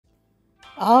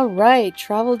All right,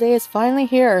 travel day is finally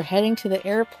here, heading to the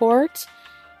airport,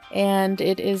 and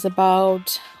it is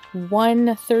about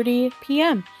 1:30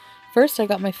 p.m. First, I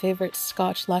got my favorite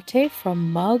Scotch latte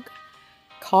from Mug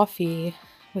Coffee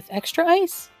with extra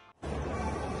ice.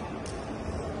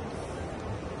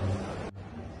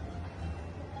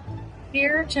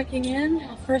 Here, checking in.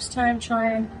 First time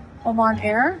trying Oman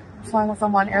Air. I'm flying with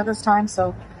Oman Air this time,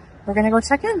 so we're gonna go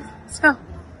check in. Let's go.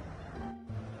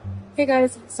 Hey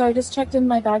guys, so I just checked in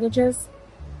my baggages.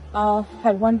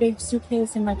 Had one big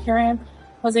suitcase in my carry-on.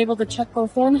 Was able to check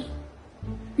both in.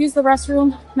 Use the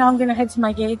restroom. Now I'm gonna head to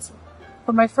my gate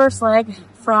for my first leg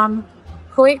from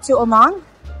Kuwait to Oman.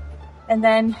 And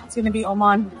then it's gonna be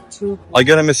Oman to... I'm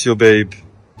gonna miss you, babe.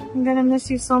 I'm gonna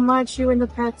miss you so much, you and the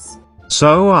pets.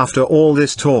 So after all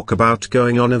this talk about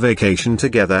going on a vacation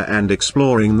together and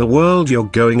exploring the world, you're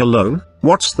going alone?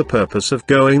 What's the purpose of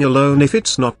going alone if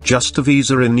it's not just a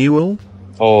visa renewal?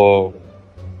 Oh,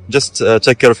 just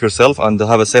take care of yourself and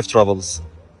have a safe travels.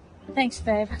 Thanks,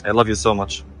 babe. I love you so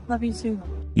much. Love you too.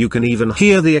 You can even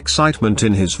hear the excitement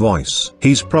in his voice.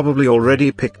 He's probably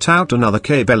already picked out another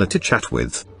K-Bella to chat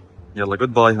with. Yalla,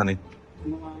 goodbye, honey.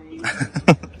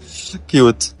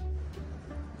 Cute.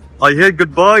 I hear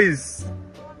goodbyes.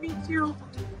 Me too.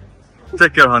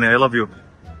 Take care, honey. I love you.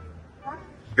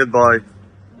 Goodbye.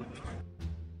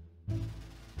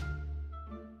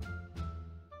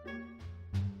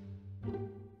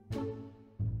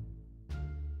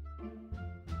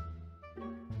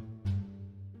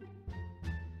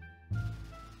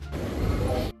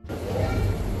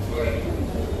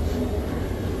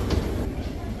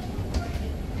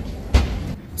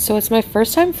 So it's my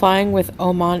first time flying with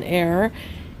Oman Air,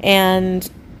 and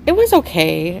it was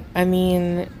okay. I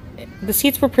mean, the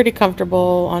seats were pretty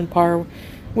comfortable, on par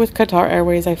with Qatar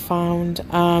Airways, I found.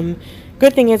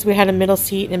 Good thing is we had a middle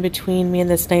seat in between me and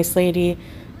this nice lady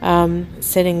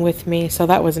sitting with me, so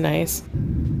that was nice.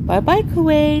 Bye-bye,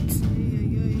 Kuwait!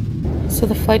 So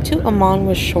the flight to Oman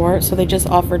was short, so they just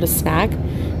offered a snack,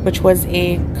 which was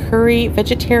a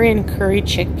vegetarian curry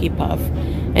chickpea puff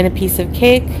and a piece of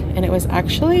cake, and it was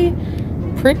actually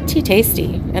pretty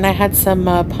tasty. And I had some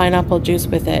pineapple juice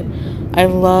with it. I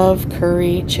love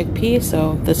curry chickpea,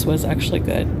 so this was actually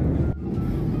good.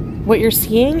 What you're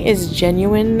seeing is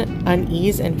genuine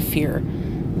unease and fear.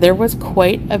 There was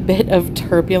quite a bit of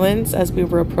turbulence as we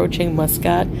were approaching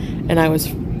Muscat, and I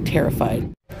was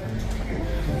terrified.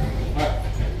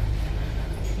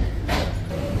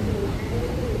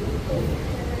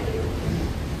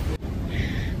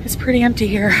 It's pretty empty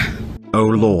here. Oh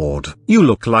lord, you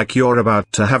look like you're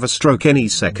about to have a stroke any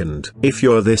second. If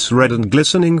you're this red and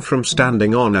glistening from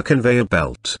standing on a conveyor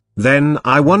belt, then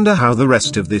I wonder how the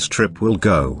rest of this trip will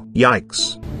go.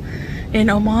 Yikes. In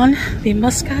Oman, the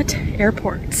Muscat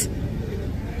airport.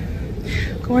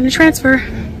 Going to transfer.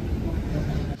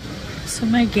 So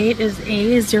my gate is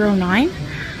A09,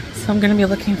 so I'm going to be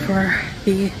looking for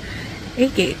the A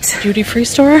gate. Duty-free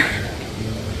store.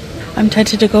 I'm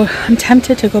tempted to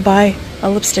go buy a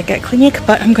lipstick at Clinique,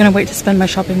 but I'm gonna wait to spend my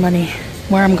shopping money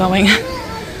where I'm going.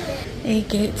 A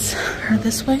gates are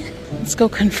this way. Let's go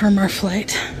confirm our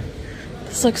flight.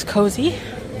 This looks cozy.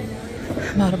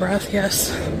 I'm out of breath,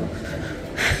 yes.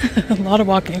 A lot of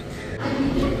walking.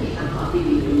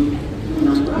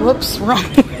 Whoops, wrong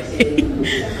way.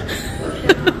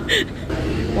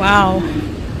 Wow.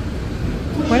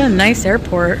 What a nice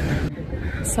airport.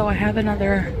 So I have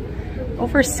another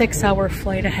over 6-hour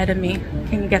flight ahead of me.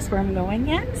 Can you guess where I'm going?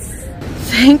 Yes.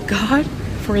 Thank God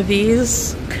for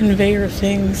these conveyor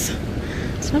things.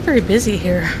 It's not very busy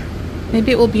here.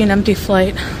 Maybe it will be an empty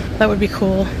flight. That would be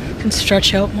cool. I can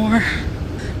stretch out more.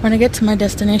 When I get to my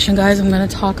destination, guys, I'm going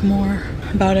to talk more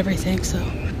about everything, so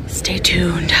stay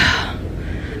tuned.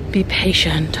 Be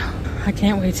patient. I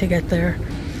can't wait to get there.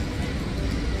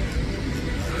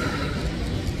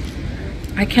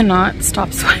 I cannot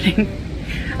stop sweating.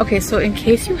 Okay, so in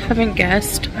case you haven't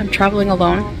guessed, I'm traveling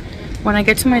alone. When I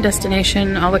get to my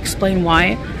destination, I'll explain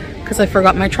why. Because I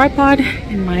forgot my tripod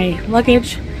in my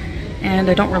luggage, and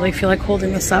I don't really feel like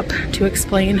holding this up to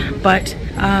explain, but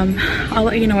I'll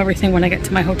let you know everything when I get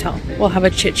to my hotel. We'll have a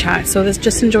chit chat. So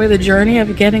just enjoy the journey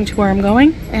of getting to where I'm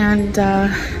going, and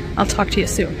I'll talk to you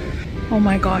soon. Oh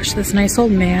my gosh, this nice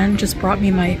old man just brought me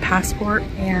my passport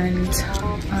and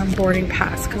boarding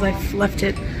pass, because I left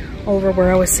it over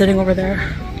where I was sitting over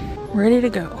there. Ready to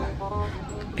go.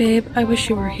 Babe, I wish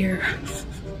you were here.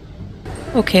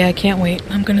 Okay, I can't wait.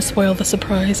 I'm gonna spoil the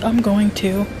surprise. I'm going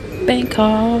to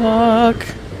Bangkok.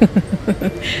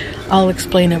 I'll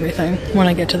explain everything when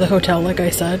I get to the hotel, like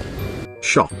I said.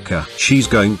 Shocker. She's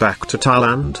going back to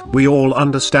Thailand. We all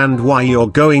understand why you're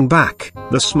going back.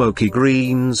 The smoky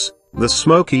greens, the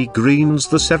smoky greens,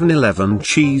 the 7-Eleven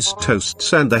cheese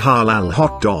toasts, and the halal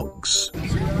hot dogs.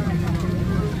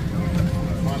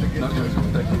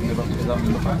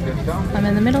 I'm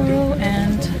in the middle row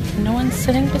and no one's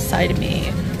sitting beside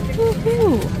me.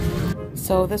 Woohoo!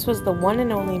 So this was the one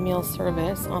and only meal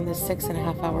service on this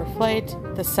 6.5-hour flight.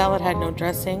 The salad had no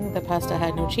dressing, the pasta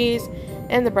had no cheese,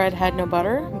 and the bread had no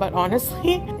butter. But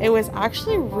honestly, it was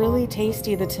actually really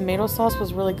tasty. The tomato sauce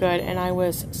was really good and I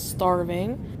was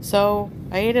starving. So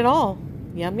I ate it all.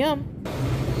 Yum yum.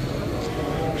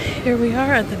 Here we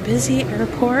are at the busy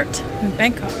airport in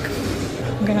Bangkok.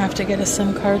 I'm gonna have to get a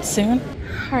SIM card soon.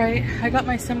 Alright, I got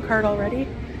my SIM card already.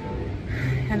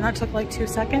 And that took like 2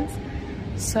 seconds.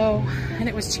 So, and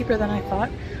it was cheaper than I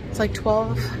thought. It's like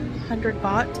 1,200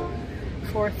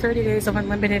 baht for 30 days of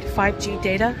unlimited 5G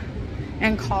data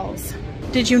and calls.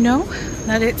 Did you know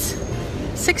that it's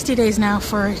 60 days now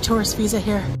for a tourist visa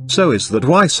here? So is that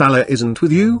why Salah isn't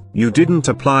with you? You didn't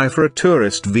apply for a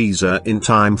tourist visa in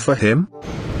time for him?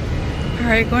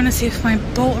 Alright, going to see if my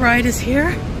boat ride is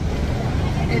here.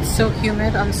 It's so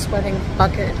humid, I'm sweating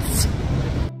buckets.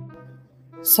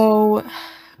 So,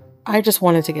 I just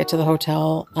wanted to get to the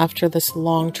hotel after this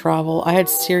long travel. I had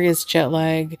serious jet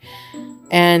lag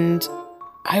and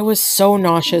I was so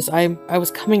nauseous. I was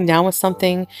coming down with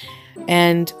something,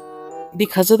 and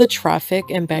because of the traffic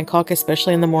in Bangkok,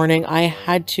 especially in the morning, I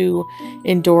had to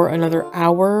endure another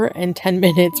hour and 10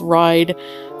 minutes ride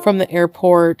from the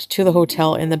airport to the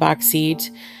hotel in the back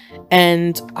seat.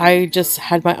 And I just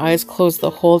had my eyes closed the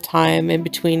whole time in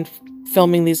between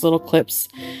filming these little clips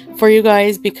for you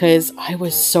guys because I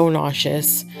was so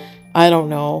nauseous. I don't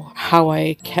know how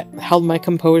I held my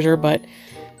composure, but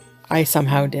I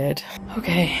somehow did.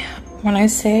 Okay, when I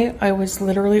say I was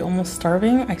literally almost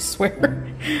starving, I swear.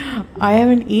 I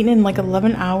haven't eaten in like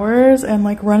 11 hours and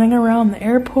like running around the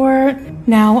airport.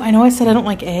 Now, I know I said I don't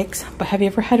like eggs, but have you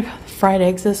ever had fried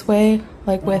eggs this way?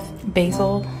 Like with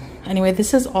basil? Anyway,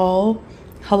 this is all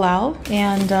halal,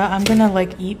 and I'm gonna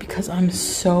like eat because I'm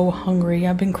so hungry.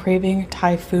 I've been craving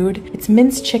Thai food. It's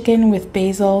minced chicken with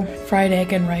basil, fried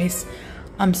egg, and rice.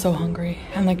 I'm so hungry,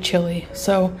 and like chili.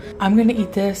 So I'm gonna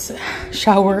eat this,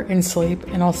 shower, and sleep,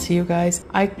 and I'll see you guys.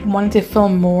 I wanted to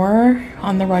film more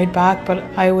on the ride back, but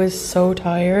I was so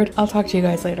tired. I'll talk to you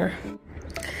guys later.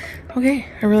 Okay,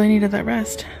 I really needed that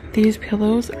rest. These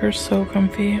pillows are so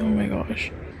comfy. Oh my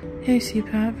gosh. Hey,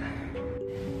 CPAP.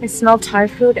 I smell Thai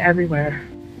food everywhere.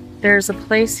 There's a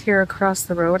place here across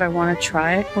the road I want to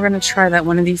try. We're gonna try that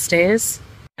one of these days.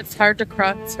 It's hard to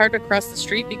cross the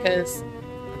street because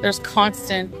there's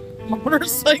constant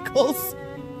motorcycles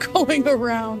going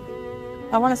around.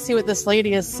 I want to see what this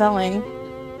lady is selling.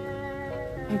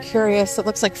 I'm curious. It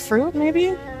looks like fruit,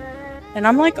 maybe? And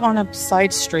I'm like on a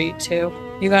side street too.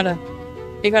 You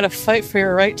gotta fight for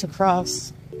your right to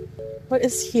cross. What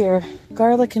is here?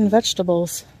 Garlic and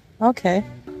vegetables. Okay.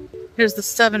 Here's the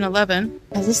 7-Eleven.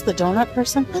 Is this the donut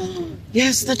person?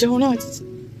 Yes, the donuts.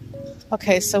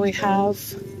 Okay, so we have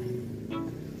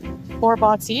 4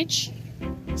 bahts each.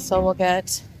 So we'll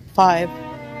get 5.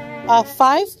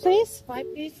 5, please? 5,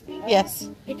 please? Yes.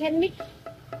 You can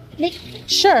mix?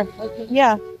 Sure. Okay.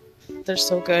 Yeah. They're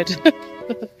so good.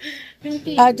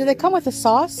 Do they come with a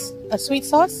sauce? A sweet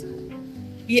sauce?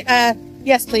 Yeah.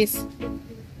 Yes, please.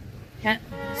 Yeah.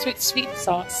 Sweet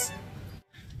sauce.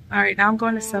 Alright, now I'm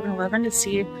going to 7-Eleven to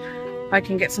see if I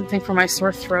can get something for my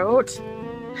sore throat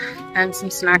and some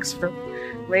snacks for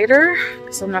later,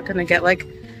 because I'm not going to get like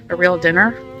a real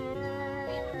dinner.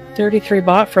 33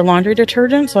 baht for laundry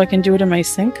detergent, so I can do it in my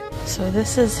sink. So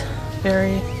this is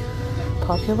very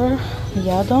popular,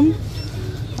 Yadam.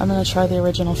 I'm going to try the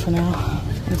original for now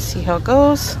and see how it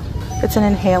goes. It's an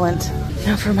inhalant.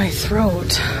 Now for my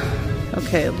throat.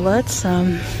 Okay, let's,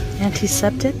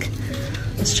 antiseptic.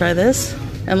 Let's try this.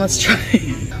 And let's try,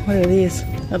 what are these?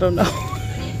 I don't know.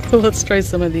 Let's try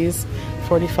some of these.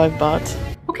 45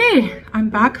 baht. Okay, I'm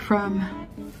back from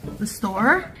the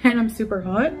store and I'm super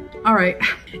hot. All right,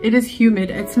 it is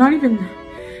humid. It's not even,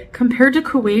 compared to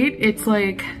Kuwait, it's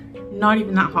like not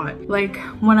even that hot. Like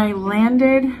when I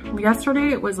landed yesterday,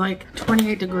 it was like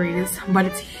 28 degrees, but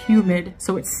it's humid,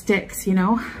 so it sticks, you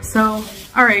know? So,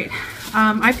 all right,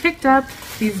 I picked up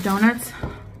these donuts.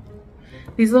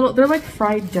 These little, they're like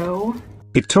fried dough.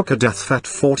 It took a death fat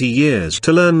 40 years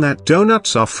to learn that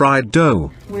donuts are fried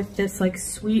dough. With this like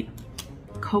sweet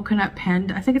coconut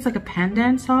pandan, I think it's like a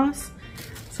pandan sauce.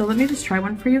 So let me just try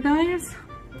one for you guys.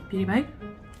 Beauty bite.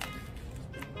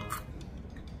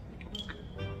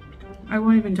 I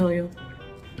won't even tell you.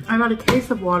 I got a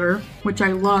case of water, which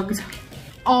I lugged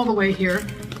all the way here.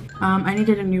 I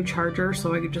needed a new charger,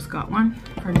 so I just got one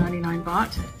for 99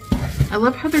 baht. I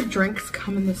love how their drinks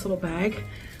come in this little bag.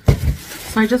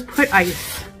 So I just put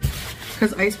ice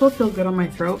because ice will feel good on my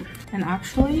throat. And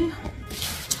actually,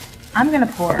 I'm gonna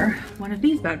pour one of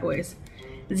these bad boys.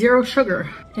 0 sugar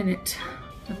in it.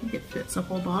 I think it fits a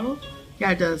whole bottle.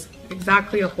 Yeah, it does.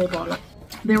 Exactly a whole bottle.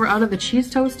 They were out of the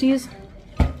cheese toasties.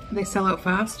 They sell out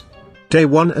fast. Day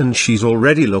 1 and she's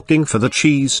already looking for the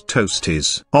cheese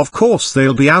toasties. Of course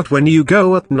they'll be out when you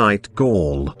go at night,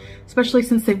 Gaul. Especially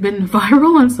since they've been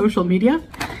viral on social media.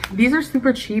 These are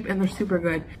super cheap and they're super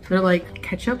good. They're like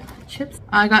ketchup chips.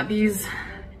 I got these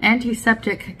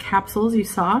antiseptic capsules you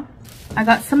saw. I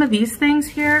got some of these things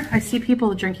here. I see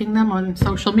people drinking them on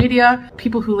social media.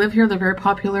 People who live here, they're very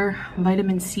popular.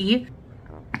 Vitamin C.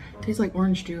 Tastes like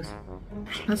orange juice.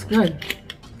 That's good.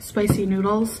 Spicy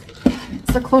noodles.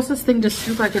 It's the closest thing to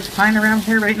soup I could find around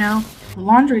here right now.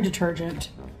 Laundry detergent.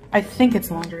 I think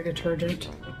it's laundry detergent.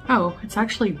 Oh, it's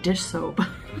actually dish soap.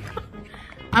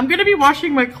 I'm gonna be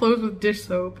washing my clothes with dish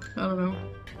soap. I don't know.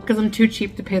 Because I'm too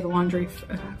cheap to pay the laundry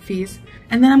fees.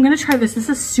 And then I'm gonna try this. This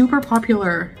is super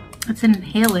popular. It's an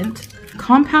inhalant.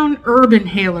 Compound herb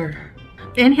inhaler.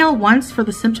 Inhale once for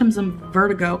the symptoms of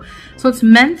vertigo. So it's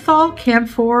menthol,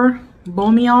 camphor,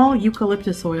 bomiol,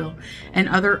 eucalyptus oil, and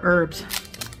other herbs.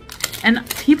 And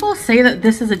people say that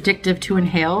this is addictive to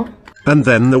inhale. And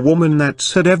then the woman that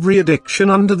said every addiction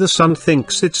under the sun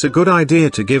thinks it's a good idea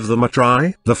to give them a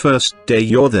try the first day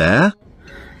you're there.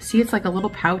 See, it's like a little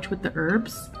pouch with the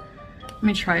herbs. Let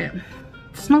me try it.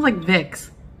 It smells like Vicks.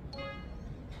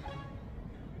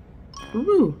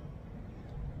 Ooh.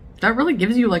 That really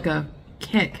gives you like a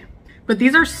kick. But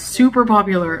these are super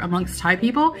popular amongst Thai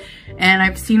people. And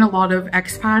I've seen a lot of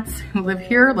expats who live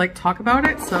here like talk about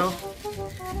it, so.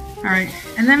 All right,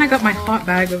 and then I got my hot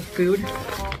bag of food.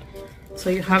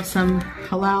 So you have some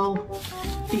halal,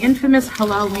 the infamous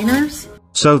halal wieners.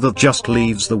 So that just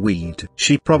leaves the weed.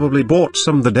 She probably bought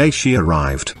some the day she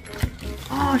arrived.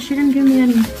 Oh, she didn't give me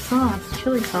any sauce,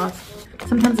 chili sauce.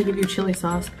 Sometimes they give you chili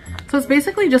sauce. So it's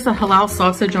basically just a halal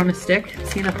sausage on a stick.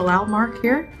 See the halal mark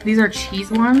here? These are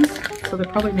cheese ones, so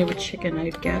they're probably made with chicken,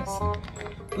 I'd guess.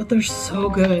 But they're so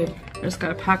good. I just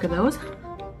got a pack of those.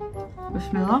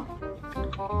 Bismillah.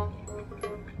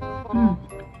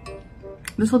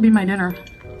 This will be my dinner.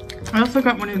 I also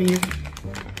got one of these.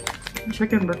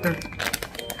 Chicken burger.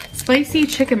 Spicy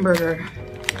chicken burger.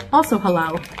 Also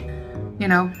halal. You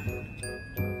know.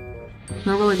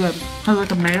 They're really good. Has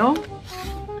like a mayo.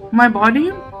 My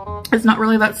body is not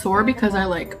really that sore because I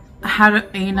like had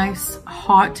a nice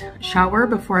hot shower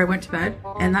before I went to bed.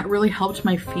 And that really helped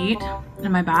my feet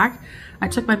and my back. I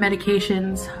took my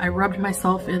medications. I rubbed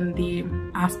myself in the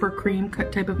Asper cream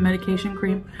type of medication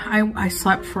cream. I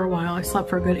slept for a while. I slept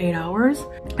for a good 8 hours.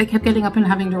 I kept getting up and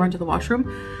having to run to the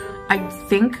washroom. I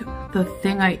think the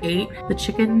thing I ate, the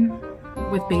chicken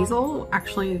with basil,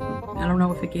 actually, I don't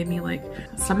know if it gave me like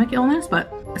stomach illness,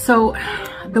 but so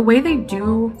the way they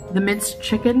do the minced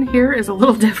chicken here is a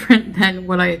little different than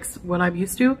what I'm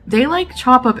used to. They like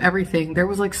chop up everything. There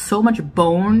was like so much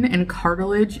bone and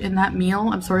cartilage in that meal.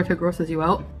 I'm sorry if it grosses you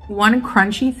out. One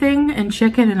crunchy thing in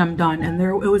chicken and I'm done. And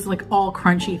it was like all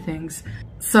crunchy things.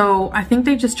 So I think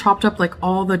they just chopped up like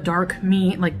all the dark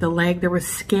meat, like the leg, there was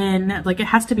skin, like it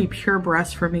has to be pure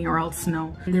breast for me or else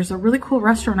no. There's a really cool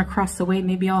restaurant across the way.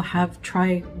 Maybe I'll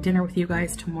try dinner with you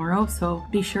guys tomorrow. So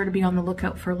be sure to be on the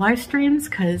lookout for live streams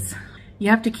because you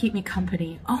have to keep me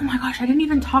company. Oh my gosh, I didn't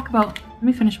even talk about, let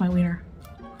me finish my wiener.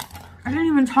 I didn't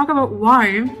even talk about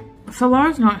why Salah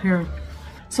is not here.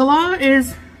 Salah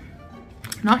is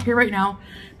not here right now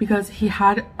because he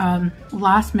had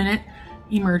last minute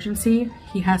emergency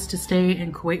he has to stay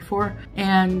in Kuwait for,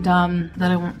 and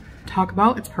that I won't talk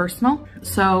about. It's personal.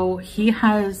 So he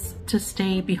has to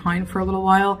stay behind for a little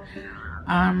while.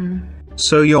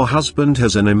 So your husband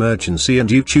has an emergency and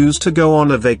you choose to go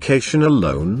on a vacation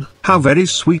alone? How very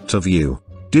sweet of you.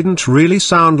 Didn't really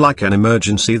sound like an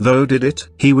emergency though, did it?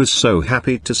 He was so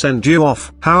happy to send you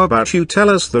off. How about you tell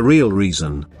us the real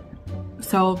reason?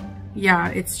 So yeah,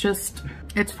 it's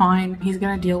fine. He's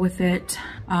gonna deal with it.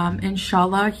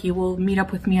 Inshallah, he will meet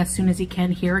up with me as soon as he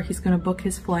can here. He's gonna book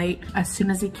his flight as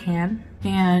soon as he can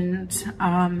and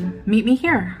meet me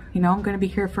here. You know, we're gonna be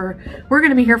here for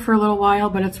a little while,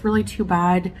 but it's really too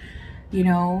bad, you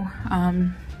know.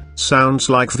 Sounds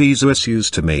like visa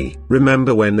issues to me.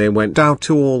 Remember when they went out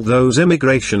to all those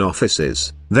immigration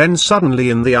offices? Then suddenly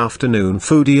in the afternoon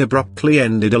Foodie abruptly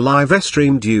ended a live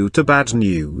stream due to bad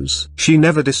news. She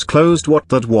never disclosed what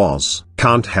that was.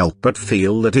 Can't help but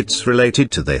feel that it's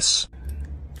related to this.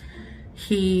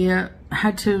 He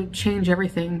had to change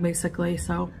everything basically,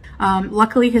 so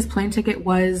luckily his plane ticket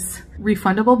was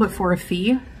refundable but for a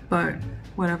fee, but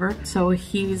whatever. So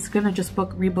he's gonna just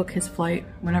rebook his flight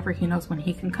whenever he knows when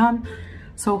he can come.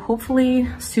 So hopefully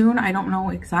soon. I don't know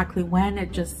exactly when.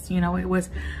 It just, you know, it was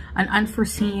an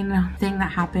unforeseen thing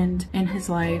that happened in his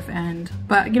life.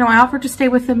 But you know, I offered to stay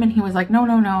with him and he was like, no,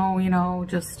 no, no, you know,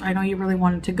 just, I know you really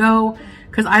wanted to go,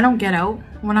 because I don't get out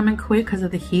when I'm in Kuwait because of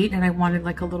the heat, and I wanted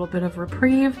like a little bit of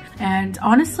reprieve. And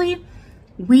honestly,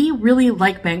 we really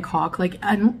like Bangkok. Like,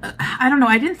 I don't know,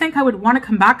 I didn't think I would want to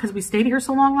come back because we stayed here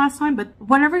so long last time, but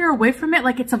whenever you're away from it,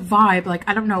 like, it's a vibe. Like,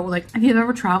 I don't know, like, if you've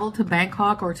ever traveled to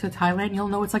Bangkok or to Thailand, you'll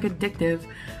know it's like addictive.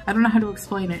 I don't know how to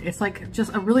explain it. It's like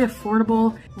just a really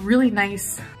affordable, really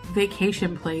nice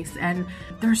vacation place, and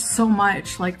there's so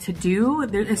much like to do.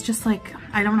 It's just like,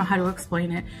 I don't know how to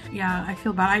explain it. Yeah, I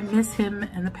feel bad. I miss him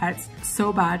and the pets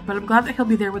so bad, but I'm glad that he'll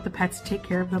be there with the pets to take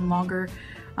care of them longer.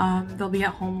 They'll be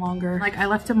at home longer. Like, I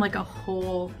left him like a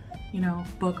whole, you know,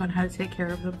 book on how to take care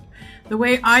of them the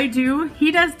way I do.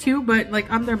 He does too, but like,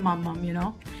 I'm their mom, you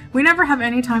know. We never have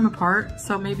any time apart,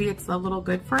 so maybe it's a little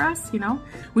good for us, you know.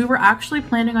 We were actually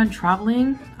planning on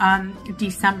traveling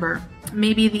December,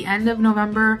 maybe the end of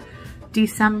November,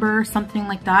 December, something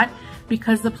like that,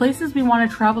 because the places we want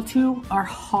to travel to are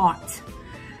hot.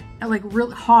 Like, real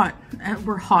hot.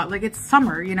 We're hot, like, it's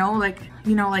summer, you know, like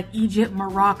Egypt,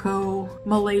 Morocco,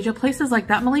 Malaysia, places like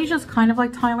that. Malaysia is kind of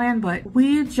like Thailand, but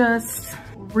we just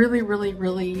really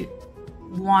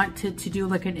wanted to do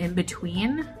like an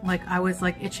in-between. Like, I was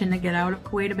like itching to get out of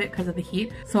Kuwait a bit because of the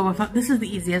heat, so I thought this is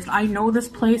the easiest. I know this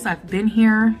place, I've been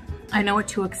here, I know what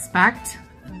to expect.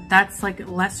 That's like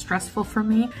less stressful for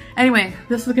me. Anyway,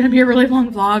 this is gonna be a really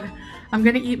long vlog. I'm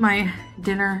gonna eat my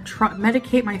dinner,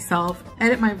 medicate myself,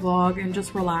 edit my vlog, and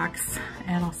just relax.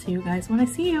 And I'll see you guys when I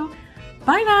see you.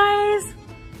 Bye, guys!